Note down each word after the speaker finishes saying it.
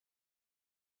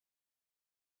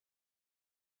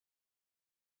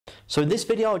So in this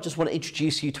video, I just want to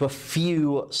introduce you to a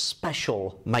few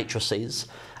special matrices.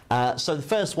 So the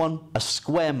first one, a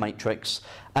square matrix.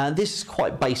 This is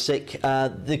quite basic.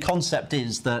 The concept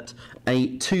is that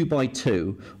a 2 by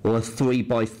 2 or a 3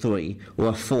 by 3 or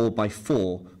a 4 by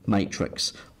 4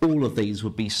 matrix, all of these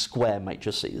would be square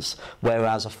matrices,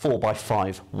 whereas a 4 by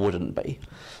 5 wouldn't be.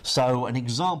 So an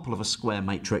example of a square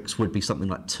matrix would be something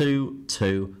like 2,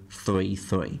 2, 3,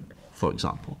 3, for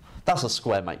example. That's a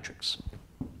square matrix.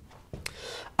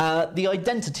 The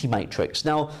identity matrix.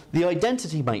 Now, the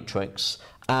identity matrix,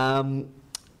 there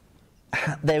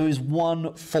is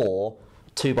one for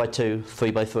 2 by 2,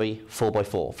 3 by 3, 4 by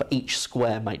 4 for each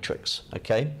square matrix.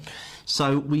 Okay,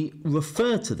 so we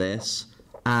refer to this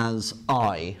as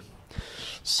I.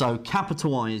 So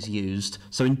capital I is used.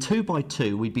 So in 2 by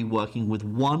 2, we'd be working with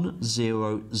 1,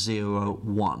 0, 0,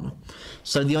 1.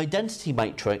 So the identity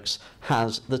matrix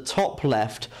has the top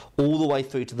left all the way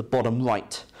through to the bottom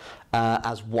right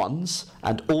as ones,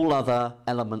 and all other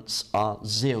elements are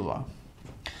 0.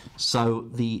 So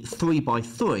the 3 by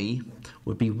 3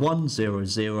 would be 1, 0,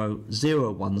 0,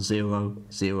 0, 1, 0,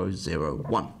 0, 0,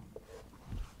 1.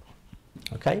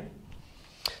 Okay?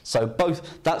 So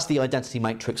that's the identity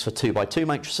matrix for 2 by 2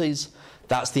 matrices.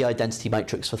 That's the identity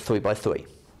matrix for 3 by 3.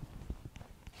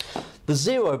 The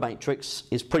 0 matrix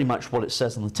is pretty much what it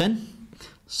says on the tin.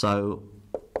 So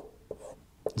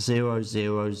 0,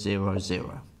 0, 0,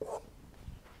 0.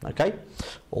 Okay?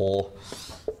 Or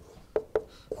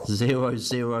 0,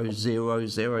 0, 0, 0,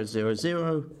 0,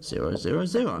 0, 0, 0,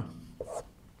 0.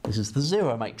 This is the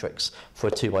 0 matrix for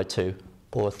a 2 by 2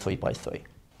 or a 3 by 3.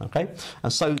 Okay?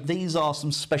 And so these are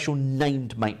some special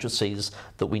named matrices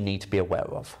that we need to be aware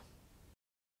of.